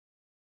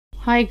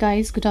Hi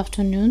guys, good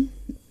afternoon.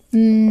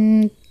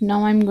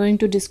 Now I'm going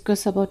to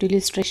discuss about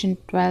illustration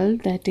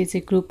 12, that is a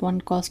group 1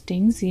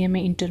 costing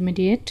CMA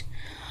intermediate.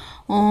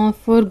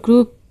 For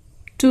group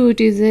 2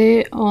 it is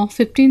a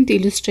 15th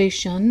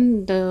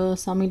illustration. The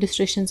some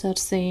illustrations are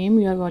same.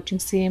 You are watching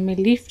CMA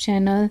Leaf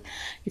channel.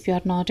 If you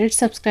are not yet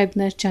subscribed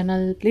the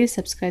channel, please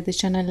subscribe the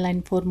channel,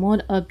 and for more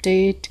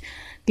update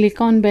click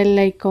on bell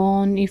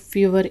icon. If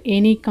you have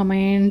any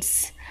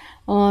comments,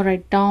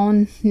 write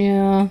down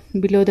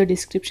below the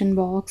description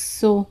box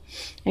so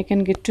I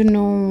can get to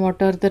know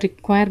what are the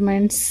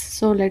requirements.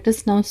 So let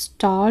us now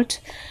start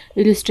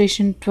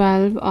illustration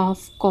 12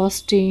 of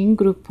costing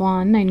group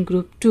 1 and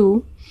group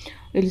 2.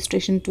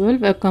 Illustration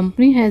 12. A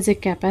company has a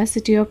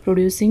capacity of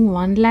producing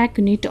 1 lakh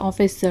unit of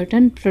a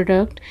certain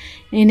product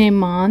in a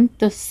month.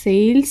 The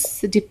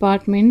sales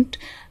department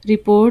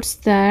reports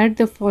that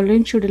the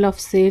following schedule of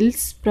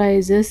sales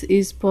prices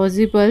is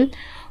possible.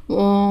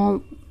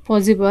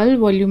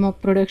 Volume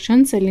of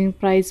production, selling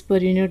price per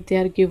unit they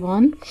are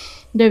given.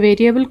 The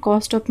variable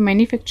cost of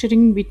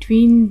manufacturing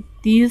between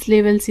these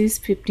levels is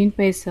 15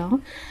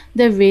 paisa.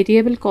 The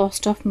variable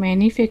cost of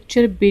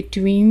manufacture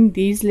between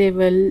these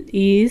level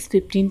is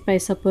 15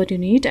 paisa per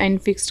unit,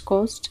 and fixed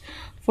cost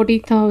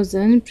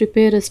 40,000.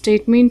 Prepare a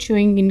statement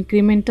showing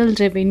incremental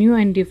revenue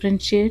and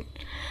differentiate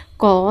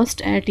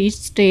cost at each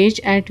stage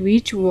at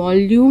which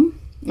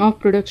volume of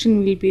production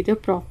will be the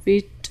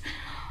profit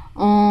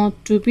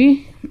to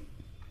be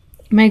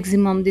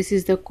maximum. This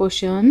is the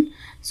question.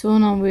 So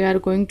now we are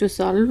going to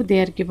solve.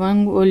 They are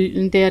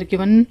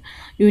given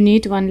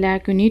unit 1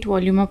 lakh unit,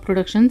 volume of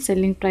production,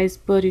 selling price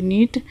per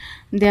unit.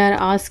 They are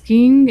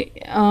asking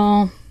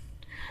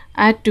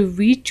at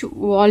which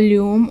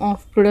volume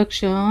of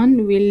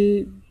production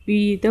will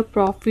be the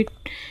profit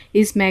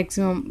is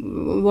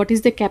maximum. What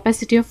is the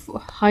capacity of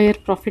higher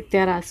profit they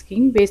are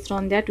asking. Based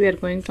on that we are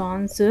going to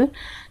answer.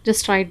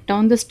 Just write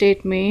down the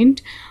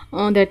statement,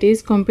 that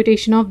is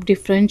computation of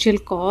differential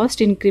cost,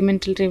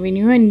 incremental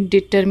revenue, and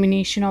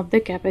determination of the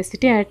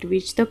capacity at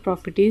which the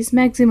profit is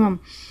maximum.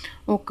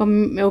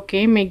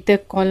 Okay, make the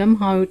column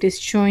how it is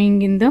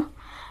showing in the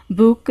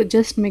book.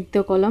 Just make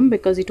the column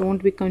because it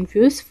won't be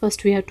confused.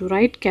 First we have to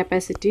write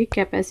capacity.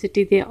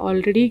 They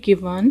already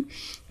given.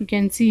 You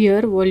can see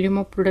here volume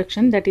of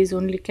production, that is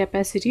only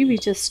capacity. We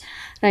just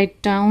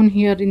write down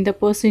here in the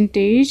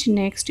percentage.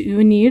 Next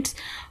units,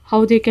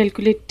 how they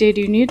calculated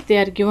unit. They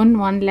are given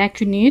 1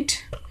 lakh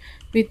unit.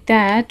 With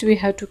that we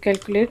have to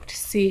calculate.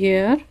 See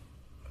here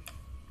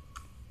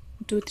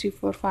 2 3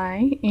 4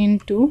 5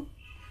 into,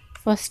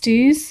 first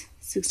is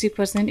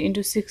 60% into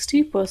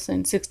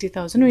 60%,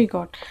 60,000 we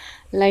got.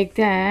 Like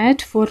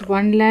that, for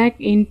 1 lakh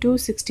into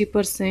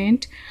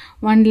 60%,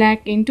 1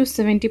 lakh into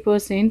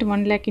 70%,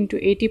 1 lakh into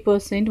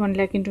 80%, 1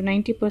 lakh into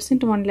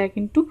 90%, 1 lakh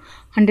into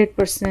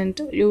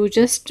 100%. You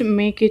just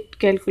make it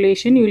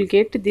calculation, you will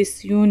get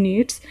this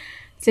units.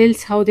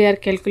 Sales, how they are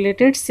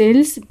calculated.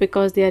 Sales,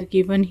 because they are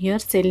given here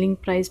selling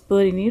price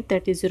per unit,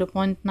 that is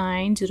 0.9,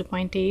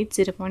 0.8,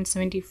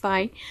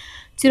 0.75,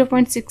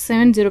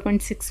 0.67,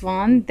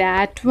 0.61.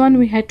 that one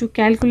we had to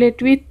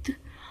calculate with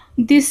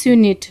this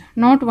unit,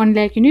 not 1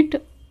 lakh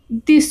unit,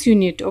 this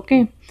unit.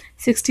 Okay,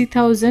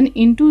 60,000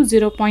 into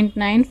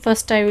 0.9.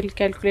 first I will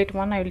calculate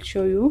one, I will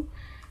show you.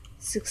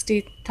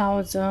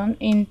 60,000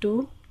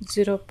 into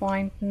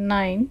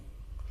 0.9,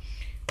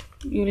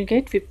 you will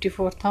get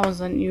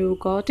 54,000. You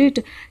got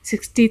it.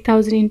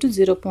 60,000 into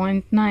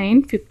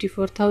 0.9,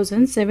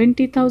 54,000.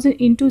 70,000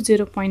 into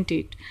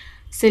 0.8,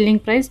 selling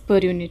price per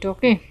unit.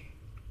 Okay,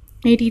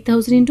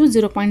 80,000 into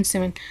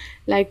 0.7.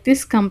 like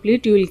this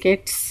complete. You will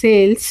get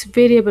sales.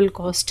 Variable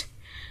cost,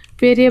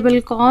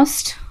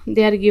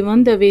 they are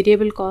given the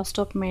variable cost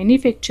of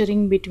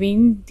manufacturing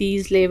between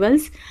these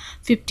levels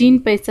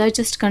 15 paisa.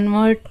 Just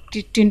convert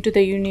it into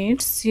the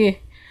units. Yeah,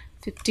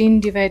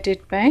 15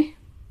 divided by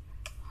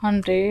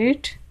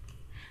 100,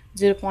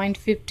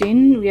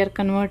 0.15 we are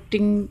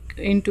converting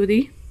into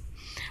the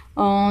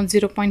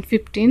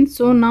 0.15.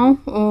 so now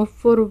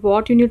for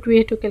what unit we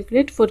have to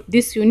calculate? For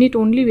this unit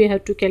only we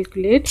have to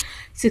calculate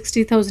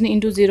 60,000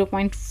 into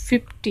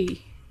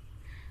 0.50.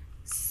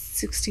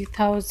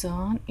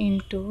 60,000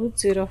 into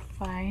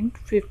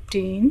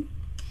 0.15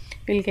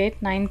 will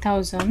get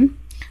 9,000.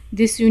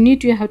 This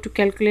unit you have to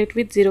calculate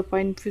with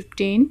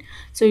 0.15,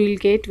 so you will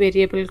get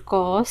variable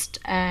cost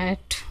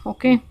at,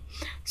 okay,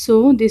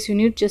 so this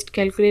unit just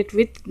calculate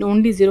with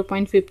only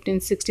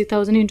 0.15.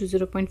 60,000 into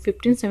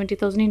 0.15,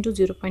 70,000 into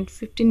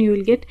 0.15, you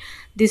will get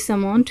this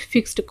amount.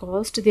 Fixed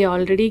cost, they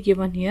already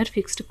given here.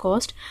 Fixed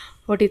cost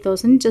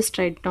 40,000. just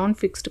write down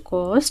fixed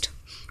cost.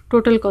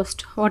 Total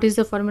cost, what is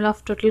the formula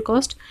of total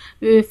cost?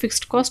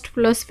 Fixed cost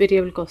plus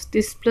variable cost,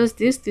 this plus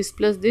this, this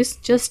plus this,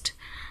 just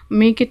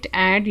make it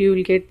add, you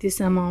will get this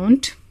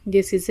amount.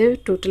 This is a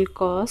total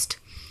cost.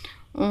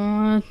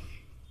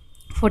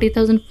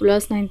 40,000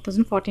 plus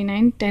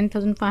 9,049,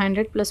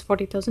 10,500 plus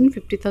 40,000,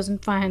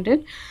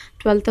 50,500,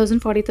 12,000,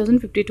 40,000,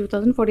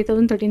 52,000,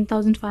 40,000,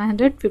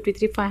 13,500,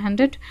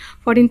 53,500,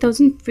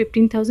 14,000,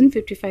 15,000,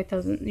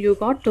 55,000. You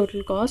got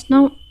total cost.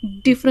 Now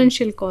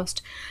differential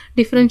cost.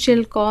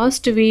 Differential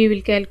cost, we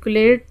will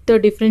calculate the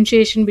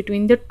differentiation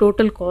between the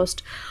total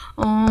cost.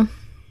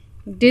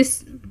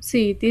 This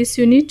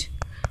unit,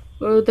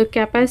 the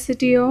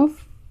capacity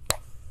of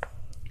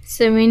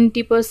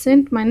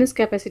 70% minus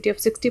capacity of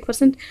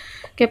 60%,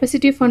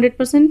 capacity of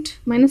 100%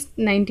 minus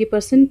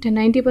 90%,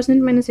 90%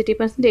 minus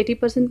 80%,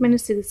 80%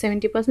 minus 70%,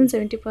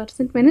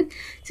 70% minus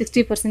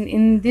 60%.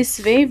 In this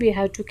way we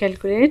have to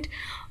calculate.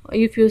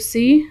 If you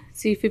see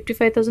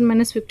 55,000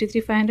 minus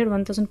 53,500,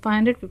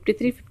 1,500,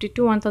 53,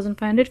 52,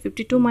 1,500,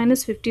 52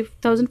 minus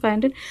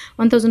 50,500,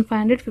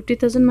 1,500,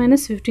 50,000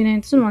 minus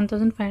 59,000,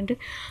 1,500.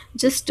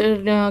 Just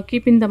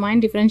keep in the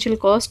mind differential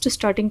cost.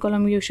 Starting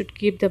column you should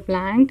keep the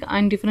blank,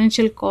 and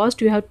differential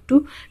cost you have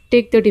to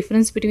take the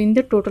difference between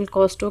the total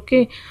cost.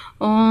 Okay,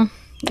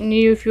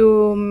 if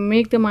you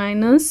make the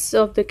minus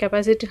of the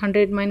capacity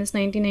 100 minus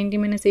 90, 90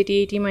 minus 80,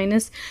 80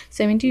 minus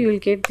 70, you will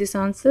get this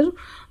answer.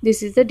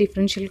 This is the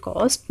differential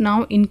cost.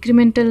 Now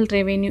incremental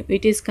revenue,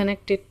 it is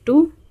connected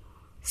to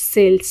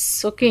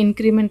sales. Okay,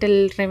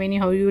 incremental revenue,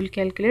 how you will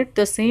calculate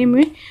the same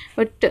way,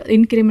 but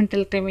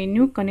incremental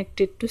revenue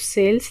connected to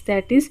sales,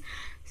 that is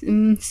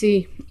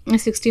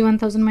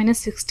 61,000 minus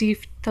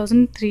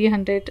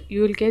 60,300,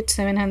 you will get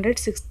 700.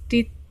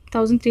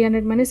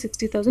 60,300 minus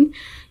 60,000,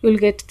 you will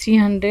get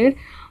 300.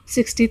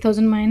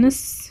 60,000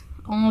 minus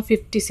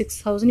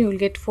 56,000, you will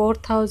get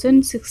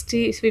 4,000.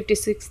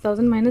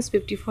 56,000 minus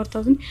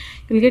 54,000,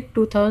 you will get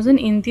 2,000.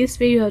 In this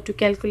way you have to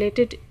calculate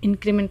it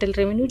incremental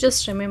revenue.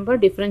 Just remember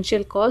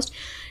differential cost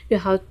you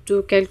have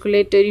to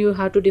calculate, you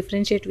have to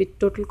differentiate with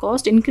total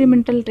cost.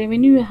 Incremental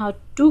revenue you have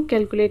to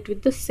calculate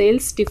with the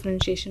sales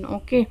differentiation.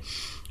 Okay,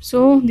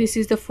 so this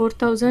is the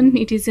 4,000.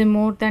 It is a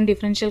more than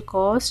differential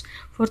cost.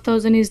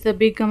 4,000 is the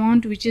big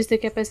amount, which is the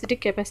capacity.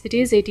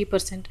 Capacity is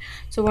 80%.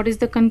 So what is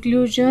the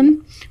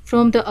conclusion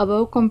from the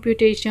above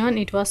computation?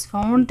 It was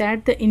found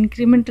that the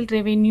incremental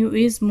revenue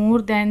is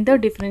more than the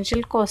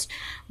differential cost.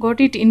 Got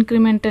it?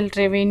 Incremental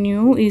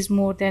revenue is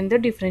more than the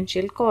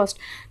differential cost.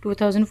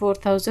 2,000,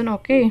 4,000.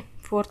 Okay,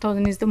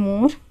 4,000 is the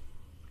more.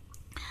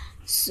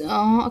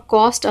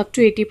 Cost up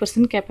to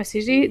 80%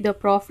 capacity, the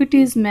profit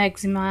is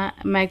maximum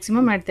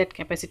at that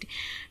capacity.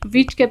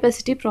 Which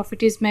capacity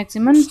profit is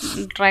maximum?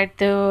 Write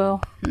the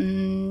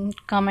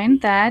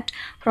comment that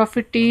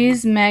profit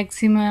is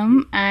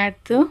maximum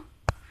at the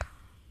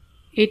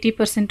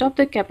 80% of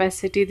the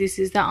capacity. This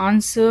is the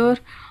answer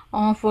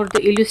for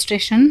the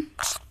illustration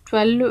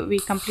 12 we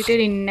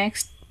completed. In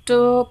next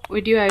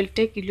video I will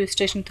take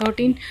illustration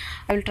 13.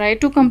 I will try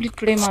to complete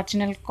today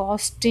marginal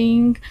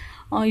costing.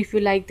 If you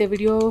like the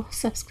video,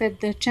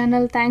 subscribe the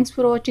channel. Thanks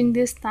for watching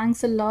this.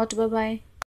 Thanks a lot. Bye bye.